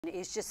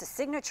Is just a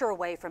signature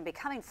away from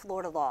becoming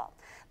Florida law.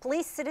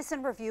 Police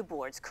citizen review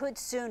boards could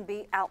soon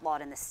be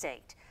outlawed in the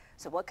state.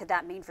 So what could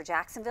that mean for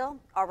Jacksonville?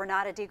 Our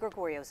Renata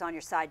DiGregorio is on your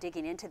side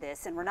digging into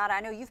this. And Renata, I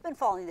know you've been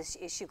following this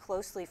issue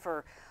closely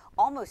for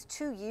almost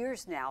 2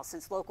 years now,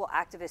 since local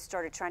activists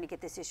started trying to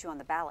get this issue on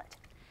the ballot.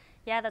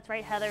 Yeah, that's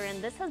right, Heather, and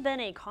this has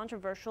been a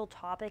controversial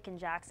topic in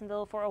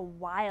Jacksonville for a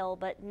while,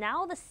 but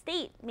now the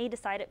state may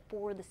decide it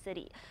for the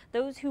city.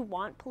 Those who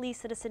want police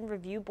citizen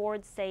review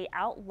boards say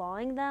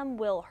outlawing them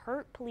will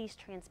hurt police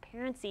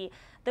transparency.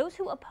 Those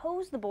who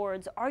oppose the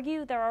boards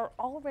argue there are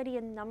already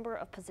a number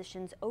of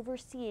positions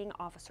overseeing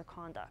officer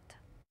conduct.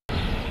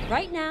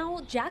 Right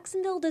now,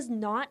 Jacksonville does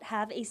not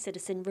have a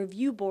citizen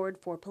review board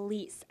for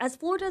police, as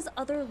Florida's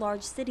other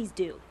large cities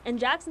do, and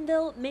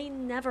Jacksonville may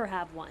never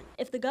have one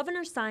if the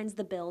governor signs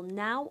the bill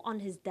now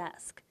on his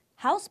desk.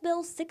 House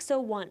Bill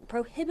 601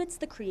 prohibits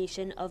the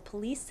creation of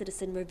police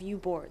citizen review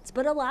boards,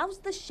 but allows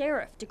the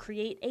sheriff to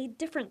create a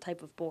different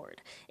type of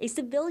board. A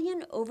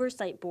civilian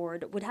oversight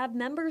board would have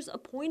members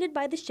appointed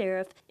by the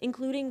sheriff,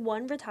 including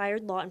one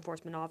retired law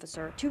enforcement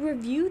officer, to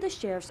review the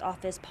sheriff's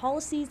office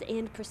policies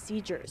and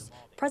procedures.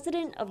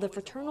 President of the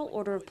Fraternal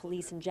Order of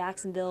Police in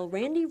Jacksonville,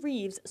 Randy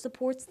Reeves,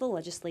 supports the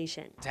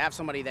legislation. To have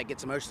somebody that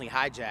gets emotionally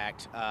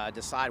hijacked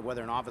decide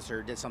whether an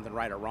officer did something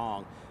right or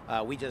wrong,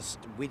 we just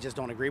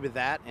don't agree with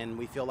that, and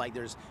we feel like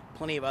there's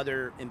plenty of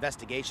other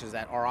investigations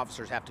that our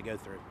officers have to go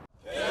through.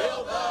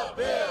 Kill the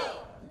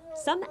bill!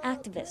 Some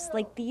activists,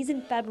 like these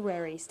in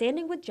February,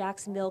 standing with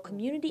Jacksonville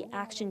Community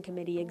Action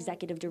Committee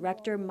Executive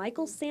Director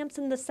Michael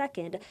Sampson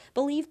II,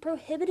 believe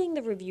prohibiting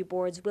the review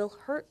boards will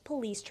hurt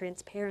police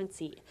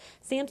transparency.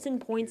 Sampson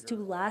points to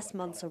last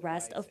month's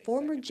arrest of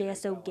former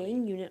JSO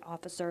gang unit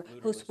officer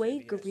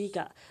Josue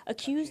Garriga,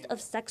 accused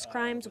of sex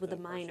crimes with a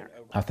minor.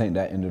 I think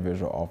that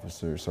individual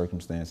officer's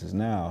circumstances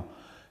now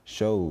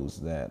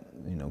shows that,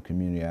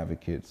 community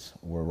advocates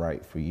were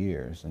right for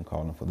years in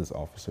calling for this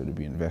officer to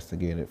be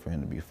investigated, for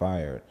him to be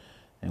fired,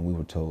 and we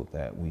were told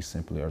that we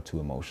simply are too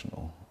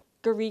emotional.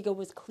 Garriga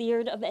was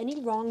cleared of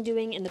any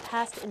wrongdoing in the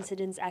past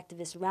incidents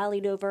activists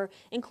rallied over,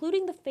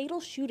 including the fatal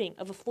shooting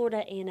of a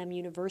Florida A&M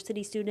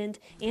University student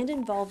and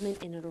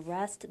involvement in an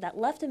arrest that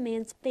left a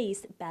man's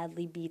face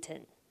badly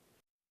beaten.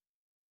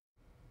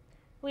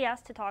 We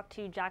asked to talk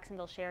to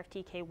Jacksonville Sheriff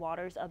T.K.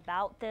 Waters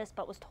about this,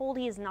 but was told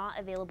he is not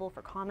available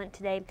for comment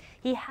today.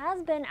 He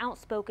has been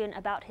outspoken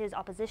about his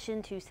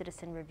opposition to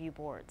citizen review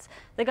boards.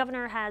 The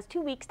governor has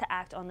 2 weeks to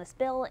act on this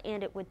bill,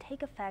 and it would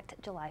take effect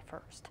July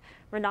 1st.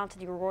 Renata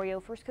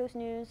DiGregorio, First Coast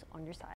News, on your side.